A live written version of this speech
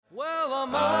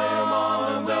am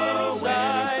on the winning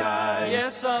side.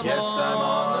 Yes, I'm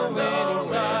on the winning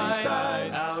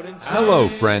side. Hello,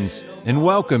 friends, and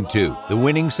welcome to the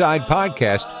Winning Side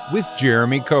Podcast with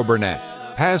Jeremy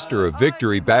Coburnett, pastor of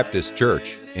Victory Baptist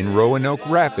Church in Roanoke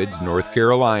Rapids, North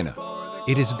Carolina.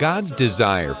 It is God's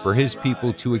desire for His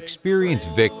people to experience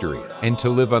victory and to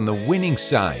live on the winning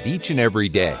side each and every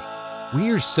day. We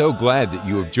are so glad that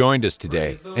you have joined us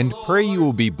today and pray you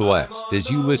will be blessed as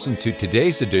you listen to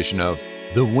today's edition of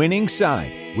The Winning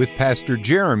Side with Pastor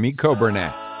Jeremy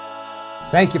Coburnett.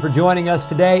 Thank you for joining us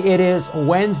today. It is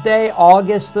Wednesday,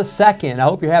 August the 2nd. I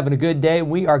hope you're having a good day.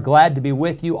 We are glad to be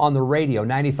with you on the radio,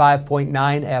 95.9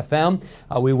 FM.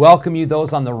 We welcome you,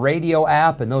 those on the radio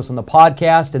app and those on the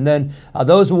podcast, and then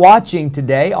those watching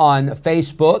today on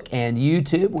Facebook and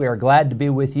YouTube. We are glad to be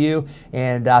with you,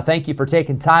 and thank you for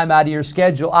taking time out of your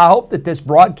schedule. I hope that this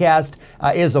broadcast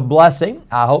is a blessing.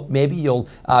 I hope maybe you'll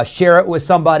share it with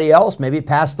somebody else, maybe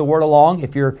pass the word along.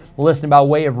 If you're listening by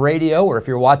way of radio or if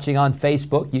you're watching on Facebook,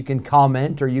 you can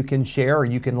comment or you can share or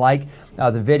you can like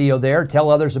the video there. Tell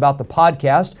others about the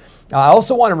podcast. I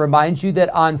also want to remind you that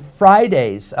on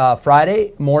Fridays,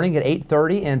 Friday morning at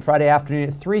 8:30 and Friday afternoon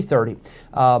at 3:30,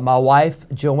 my wife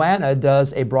Joanna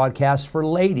does a broadcast for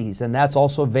ladies, and that's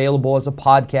also available as a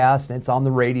podcast, and it's on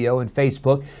the radio and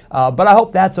Facebook. But I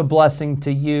hope that's a blessing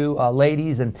to you,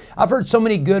 ladies. And I've heard so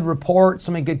many good reports,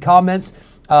 so many good comments.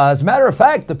 As a matter of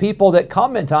fact, the people that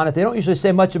comment on it, they don't usually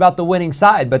say much about the winning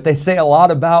side, but they say a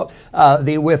lot about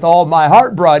the With All My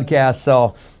Heart broadcast.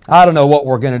 So I don't know what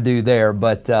we're going to do there,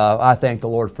 but I thank the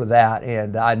Lord for that,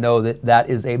 and I know that that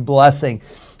is a blessing.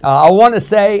 I want to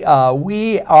say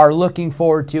we are looking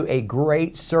forward to a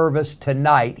great service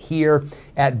tonight here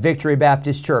at Victory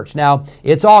Baptist Church. Now,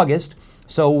 it's August.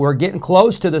 So we're getting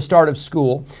close to the start of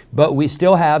school, but we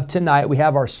still have tonight, we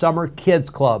have our Summer Kids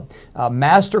Club.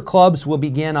 Master Clubs will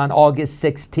begin on August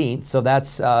 16th, so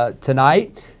that's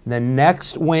tonight. And then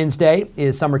next Wednesday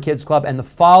is Summer Kids Club, and the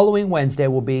following Wednesday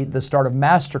will be the start of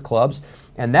Master Clubs.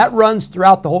 And that runs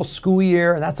throughout the whole school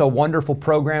year, and that's a wonderful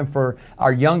program for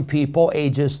our young people,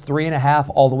 ages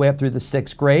 3.5 all the way up through the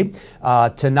 6th grade.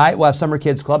 Tonight we'll have Summer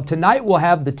Kids Club. Tonight we'll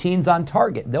have the Teens on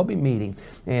Target. They'll be meeting,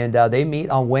 and they meet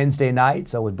on Wednesday night,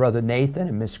 so with Brother Nathan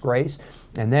and Miss Grace.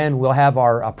 And then we'll have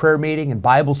our prayer meeting and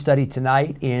Bible study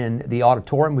tonight in the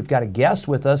auditorium. We've got a guest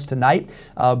with us tonight,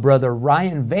 Brother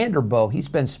Ryan Vanderboe. He's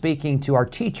been speaking to our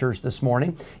teachers this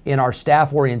morning in our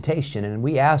staff orientation, and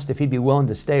we asked if he'd be willing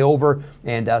to stay over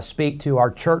and speak to our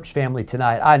church family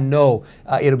tonight. I know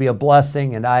it'll be a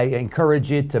blessing, and I encourage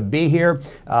you to be here.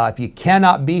 If you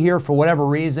cannot be here for whatever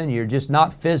reason, you're just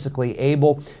not physically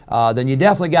able, then you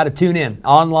definitely got to tune in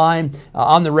online,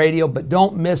 on the radio, but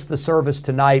don't miss the service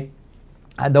tonight.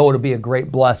 I know it'll be a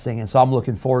great blessing, and so I'm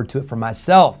looking forward to it for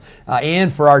myself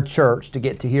and for our church to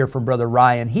get to hear from Brother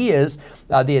Ryan. He is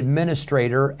the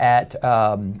administrator at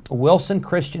Wilson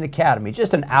Christian Academy,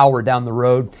 just an hour down the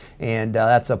road, and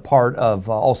that's a part of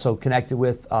also connected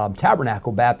with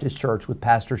Tabernacle Baptist Church with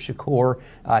Pastor Shakur.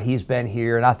 He's been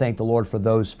here, and I thank the Lord for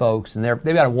those folks, and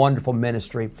they've got a wonderful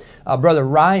ministry. Brother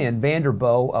Ryan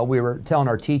Vanderboe, we were telling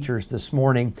our teachers this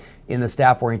morning in the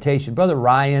staff orientation, Brother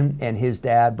Ryan and his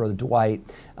dad, Brother Dwight,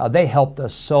 they helped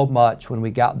us so much when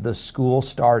we got the school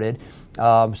started.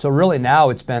 So really now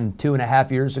it's been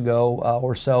 2.5 years ago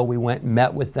or so, we went and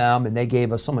met with them, and they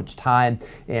gave us so much time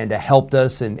and helped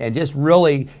us and just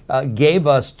really gave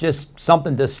us just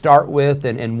something to start with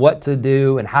and what to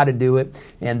do and how to do it.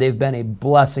 And they've been a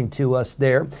blessing to us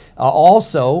there.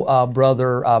 Also,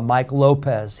 Brother Mike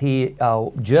Lopez, he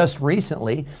just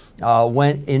recently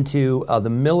went into the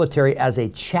military as a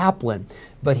chaplain.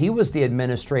 But he was the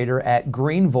administrator at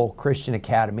Greenville Christian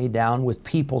Academy down with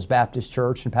People's Baptist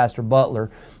Church and Pastor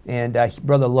Butler. And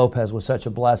Brother Lopez was such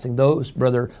a blessing. Those,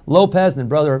 Brother Lopez and then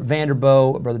Brother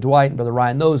Vanderboe, Brother Dwight and Brother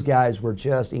Ryan, those guys were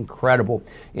just incredible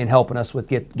in helping us with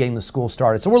getting the school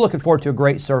started. So we're looking forward to a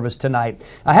great service tonight.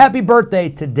 A happy birthday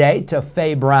today to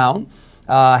Faye Brown.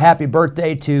 Happy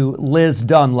birthday to Liz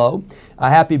Dunlow.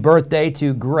 Happy birthday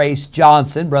to Grace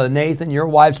Johnson. Brother Nathan, your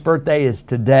wife's birthday is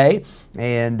today,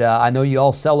 and I know you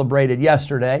all celebrated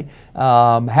yesterday.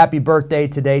 Happy birthday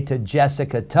today to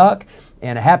Jessica Tuck,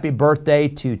 and a happy birthday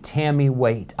to Tammy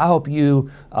Waite. I hope you,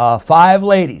 5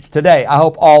 ladies today, I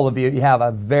hope all of you have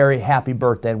a very happy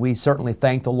birthday, and we certainly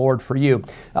thank the Lord for you.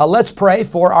 Let's pray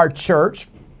for our church.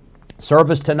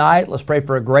 service tonight. Let's pray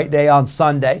for a great day on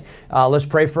Sunday. Let's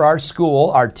pray for our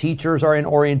school. Our teachers are in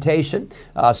orientation.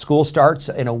 School starts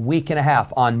in a week and a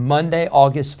half on Monday,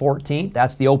 August 14th.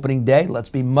 That's the opening day. Let's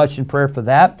be much in prayer for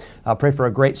that. Pray for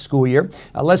a great school year.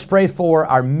 Let's pray for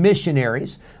our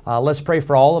missionaries. Let's pray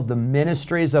for all of the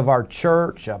ministries of our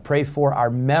church. Pray for our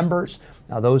members,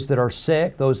 those that are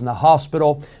sick, those in the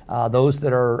hospital, those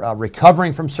that are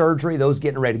recovering from surgery, those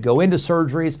getting ready to go into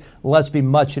surgeries. Let's be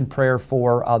much in prayer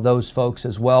for those folks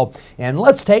as well. And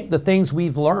let's take the things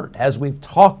we've learned as we've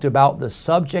talked about the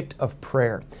subject of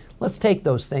prayer. Let's take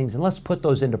those things and let's put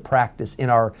those into practice in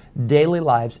our daily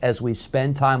lives as we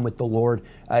spend time with the Lord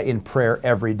in prayer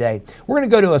every day. We're going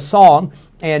to go to a song,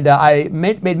 and I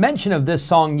made mention of this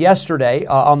song yesterday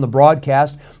on the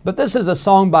broadcast, but this is a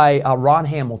song by Ron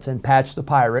Hamilton, Patch the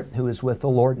Pirate, who is with the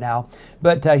Lord now.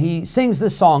 But he sings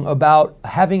this song about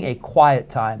having a quiet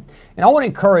time. And I want to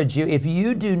encourage you, if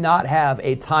you do not have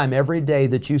a time every day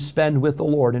that you spend with the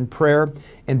Lord in prayer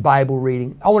and Bible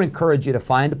reading, I want to encourage you to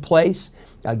find a place,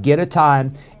 get a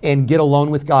time, and get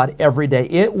alone with God every day.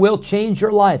 It will change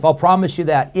your life. I'll promise you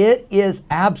that. It is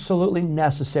absolutely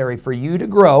necessary for you to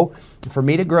grow, for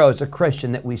me to grow as a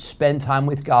Christian, that we spend time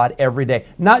with God every day.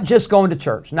 Not just going to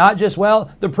church, not just,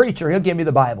 well, the preacher, he'll give me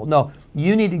the Bible. No,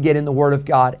 you need to get in the Word of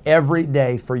God every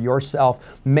day for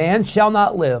yourself. Man shall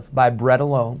not live by bread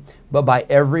alone, but by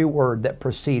every word that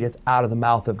proceedeth out of the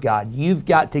mouth of God. You've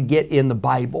got to get in the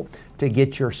Bible to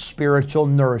get your spiritual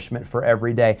nourishment for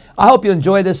every day. I hope you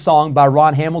enjoy this song by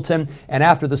Ron Hamilton, and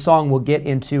after the song, we'll get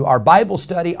into our Bible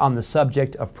study on the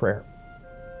subject of prayer.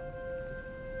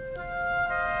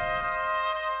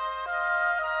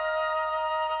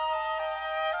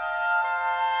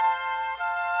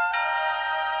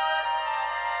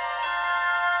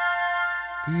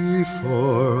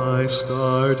 Before I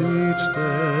start each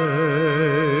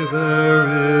day,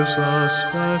 there is a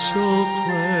special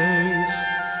place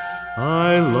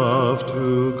I love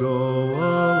to go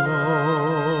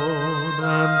alone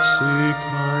and seek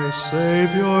my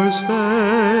Savior's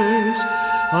face.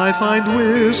 I find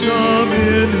wisdom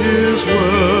in His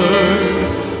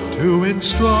Word to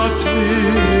instruct me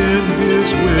in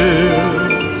His will.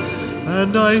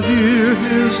 And I hear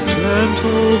His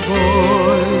gentle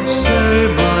voice say,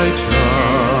 my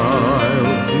child,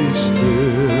 be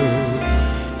still.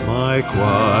 My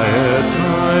quiet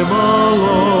time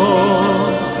alone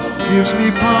gives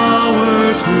me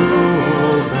power to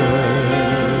obey.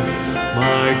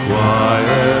 My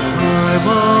quiet time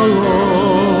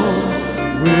alone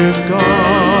with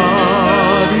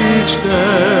God each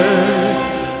day.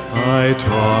 I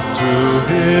talk to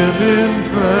Him in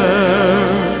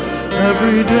prayer.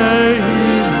 Every day He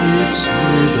meets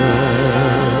me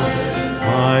there.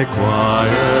 My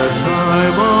quiet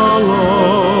time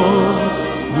alone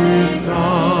with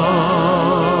God.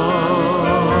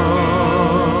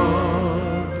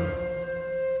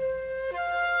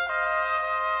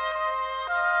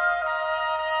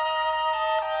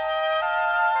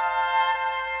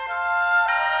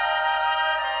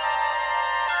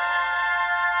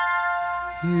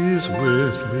 He's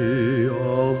with me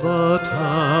all the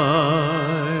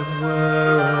time,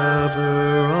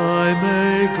 wherever I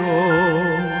may go.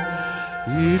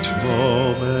 Each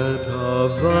moment of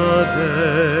the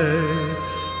day,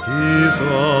 He's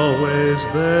always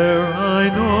there, I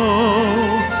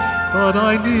know. But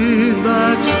I need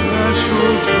that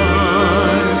special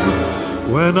time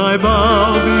when I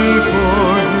bow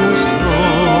before His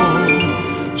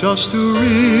throne, just to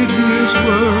read His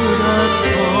Word and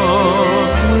talk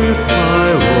with my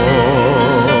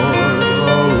Lord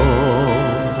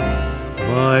alone.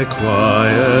 My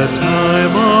quiet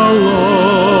time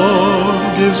alone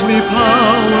gives me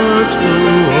power to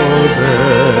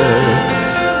obey.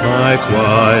 My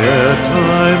quiet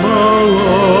time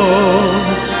alone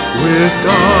with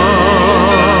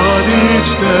God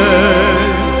each day.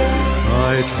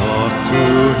 I talk to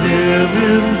Him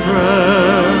in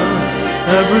prayer.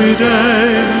 Every day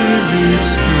He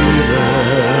meets me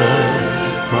there.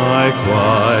 My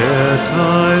quiet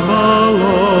time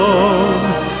alone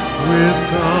with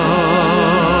God.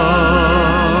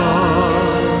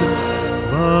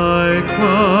 My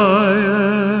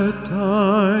quiet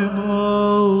time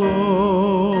alone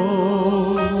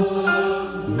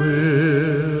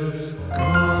with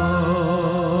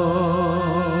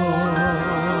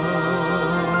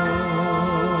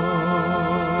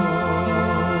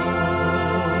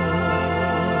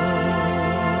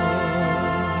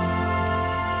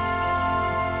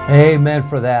Amen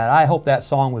for that. I hope that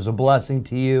song was a blessing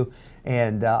to you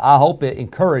And I hope it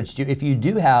encouraged you. If you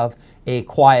do have a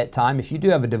quiet time, if you do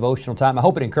have a devotional time, I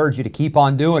hope it encouraged you to keep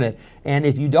on doing it. And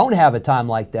if you don't have a time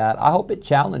like that, I hope it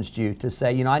challenged you to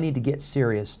say, I need to get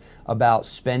serious about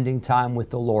spending time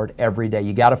with the Lord every day.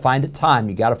 You got to find a time.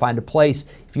 You got to find a place.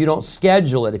 If you don't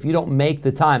schedule it, if you don't make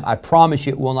the time, I promise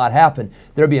you it will not happen.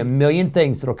 There'll be a million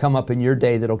things that'll come up in your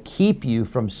day that'll keep you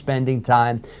from spending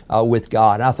time with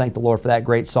God. And I thank the Lord for that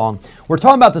great song. We're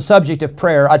talking about the subject of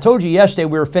prayer. I told you yesterday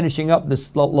we were finishing up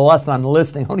this lesson on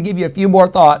listening. I want to give you a few more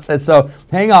thoughts. And so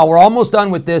hang on. We're almost done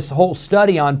with this whole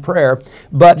study on prayer,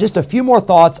 but just a few more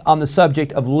thoughts on the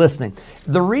subject of listening.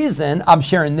 The reason I'm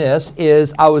sharing this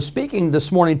is I was speaking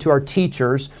this morning to our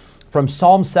teachers from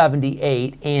Psalm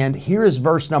 78, and here is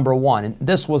verse number 1. And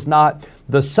this was not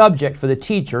the subject for the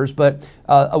teachers, but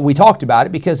we talked about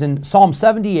it because in Psalm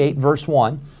 78, verse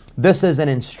 1, this is an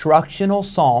instructional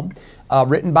psalm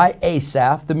written by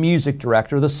Asaph, the music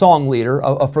director, the song leader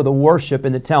for the worship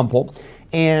in the temple,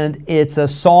 and it's a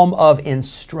psalm of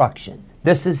instruction.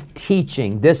 This is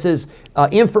teaching. This is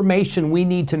information we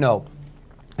need to know.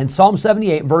 In Psalm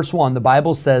 78, verse 1, the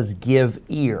Bible says, "Give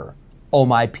ear, O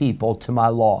my people, to my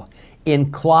law.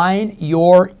 Incline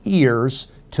your ears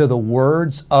to the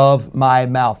words of my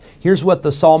mouth." Here's what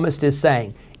the psalmist is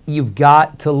saying. You've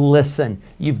got to listen.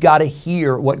 You've got to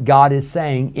hear what God is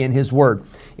saying in His Word.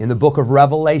 In the book of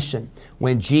Revelation,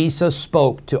 when Jesus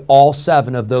spoke to all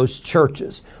 7 of those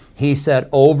churches, He said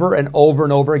over and over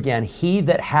and over again, "He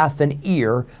that hath an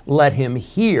ear, let him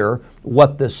hear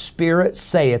what the Spirit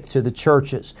saith to the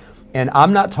churches." And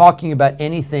I'm not talking about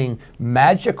anything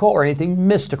magical or anything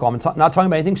mystical. I'm not talking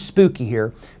about anything spooky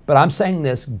here, but I'm saying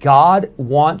this: God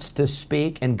wants to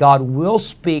speak, and God will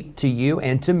speak to you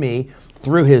and to me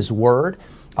through His Word,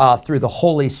 through the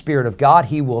Holy Spirit of God.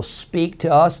 He will speak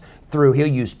to us He'll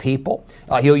use people,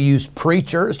 He'll use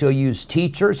preachers, He'll use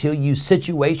teachers, He'll use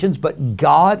situations, but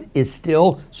God is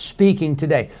still speaking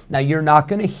today. Now, you're not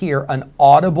going to hear an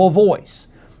audible voice.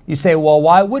 You say, well,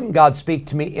 why wouldn't God speak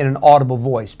to me in an audible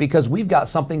voice? Because we've got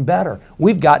something better.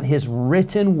 We've got His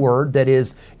written Word that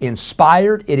is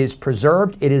inspired, it is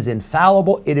preserved, it is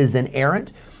infallible, it is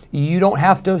inerrant. You don't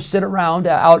have to sit around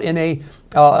out in a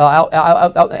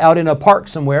park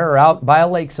somewhere or out by a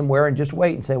lake somewhere and just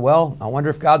wait and say, well, I wonder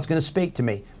if God's going to speak to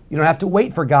me. You don't have to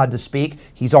wait for God to speak.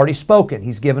 He's already spoken.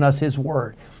 He's given us His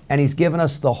Word. And He's given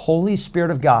us the Holy Spirit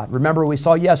of God. Remember, we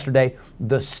saw yesterday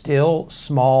the still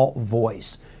small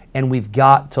voice. And we've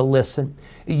got to listen.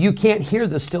 You can't hear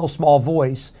the still small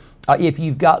voice if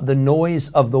you've got the noise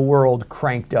of the world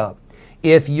cranked up.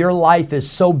 If your life is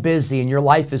so busy and your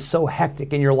life is so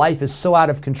hectic and your life is so out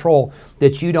of control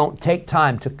that you don't take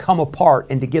time to come apart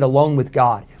and to get alone with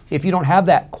God, if you don't have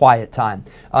that quiet time,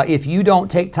 if you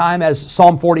don't take time, as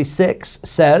Psalm 46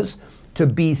 says, to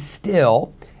be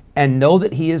still and know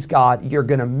that He is God, you're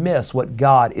going to miss what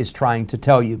God is trying to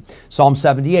tell you. Psalm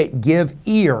 78, "Give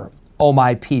ear, O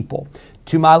my people,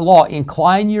 to my law.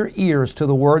 Incline your ears to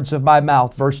the words of my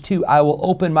mouth." Verse 2, "I will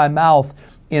open my mouth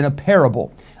in a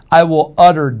parable. I will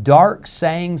utter dark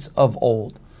sayings of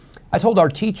old." I told our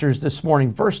teachers this morning,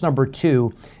 verse number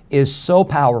 2 is so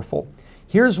powerful.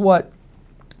 Here's what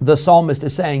the psalmist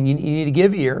is saying. You need to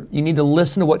give ear. You need to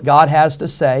listen to what God has to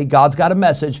say. God's got a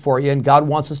message for you, and God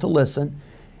wants us to listen.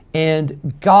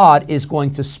 And God is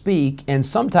going to speak, and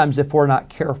sometimes if we're not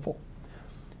careful,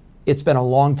 it's been a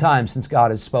long time since God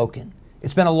has spoken.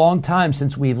 It's been a long time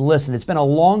since we've listened. It's been a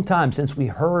long time since we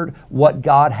heard what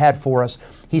God had for us.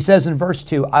 He says in verse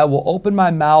 2, "I will open my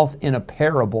mouth in a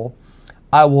parable.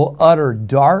 I will utter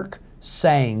dark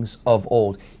sayings of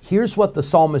old." Here's what the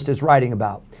psalmist is writing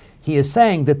about. He is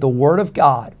saying that the Word of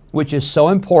God, which is so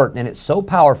important and it's so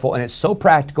powerful and it's so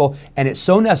practical and it's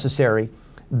so necessary,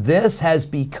 this has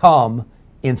become,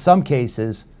 in some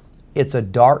cases, it's a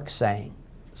dark saying,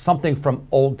 something from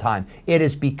old time. It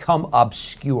has become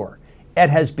obscure. It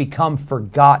has become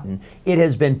forgotten. It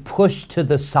has been pushed to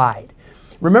the side.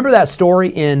 Remember that story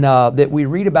that we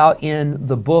read about in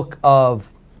the book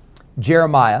of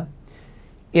Jeremiah?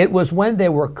 It was when they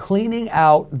were cleaning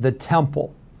out the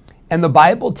temple. And the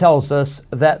Bible tells us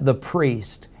that the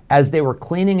priest, as they were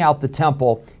cleaning out the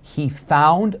temple, he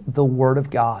found the Word of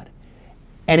God.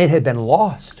 And it had been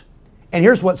lost. And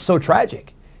here's what's so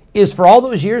tragic, is for all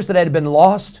those years that it had been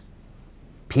lost,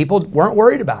 people weren't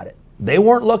worried about it. They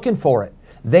weren't looking for it.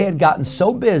 They had gotten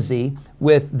so busy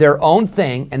with their own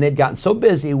thing, and they'd gotten so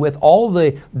busy with all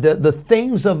the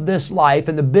things of this life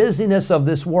and the busyness of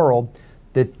this world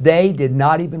that they did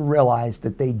not even realize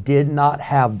that they did not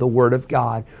have the Word of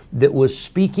God that was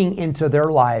speaking into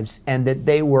their lives and that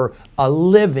they were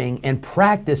living and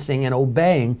practicing and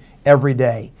obeying every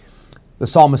day. The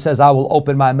psalmist says, I will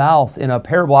open my mouth in a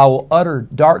parable. I will utter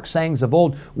dark sayings of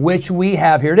old, which we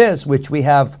have, here it is, which we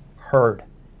have heard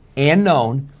and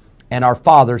known, and our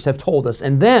fathers have told us.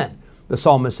 And then the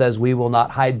psalmist says, we will not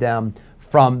hide them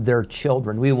from their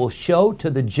children. We will show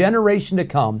to the generation to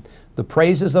come the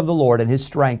praises of the Lord and His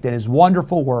strength and His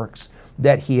wonderful works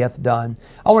that He hath done.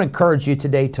 I want to encourage you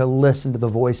today to listen to the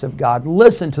voice of God.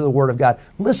 Listen to the Word of God.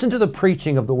 Listen to the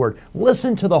preaching of the Word.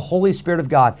 Listen to the Holy Spirit of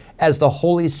God as the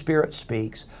Holy Spirit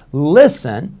speaks.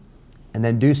 Listen and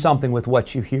then do something with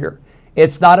what you hear.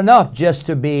 It's not enough just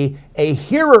to be a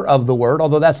hearer of the Word,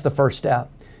 although that's the first step.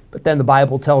 But then the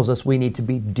Bible tells us we need to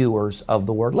be doers of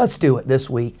the Word. Let's do it this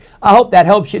week. I hope that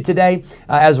helps you today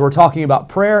as we're talking about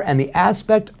prayer and the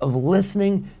aspect of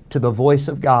listening to the voice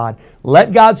of God.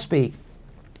 Let God speak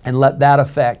and let that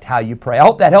affect how you pray. I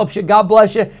hope that helps you. God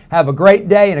bless you. Have a great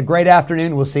day and a great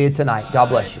afternoon. We'll see you tonight. God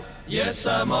bless you. Yes,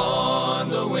 I'm on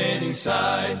the winning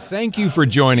side. Thank you for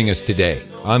joining us today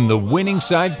on the Winning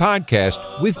Side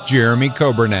Podcast with Jeremy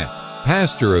Coburnett,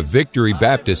 pastor of Victory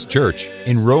Baptist Church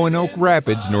in Roanoke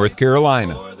Rapids, North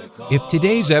Carolina. If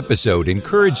today's episode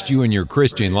encouraged you in your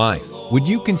Christian life, would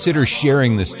you consider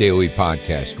sharing this daily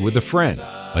podcast with a friend,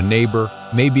 a neighbor,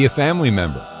 maybe a family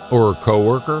member, or a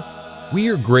coworker? We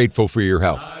are grateful for your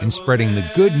help in spreading the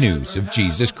good news of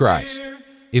Jesus Christ.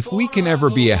 If we can ever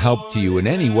be a help to you in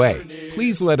any way,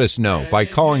 please let us know by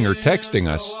calling or texting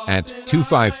us at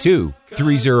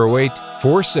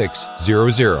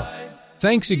 252-308-4600.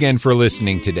 Thanks again for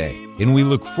listening today, and we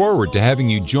look forward to having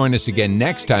you join us again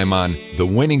next time on the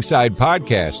Winning Side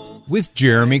Podcast with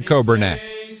Jeremy Coburnett.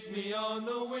 Place me on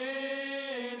the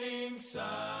winning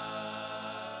side.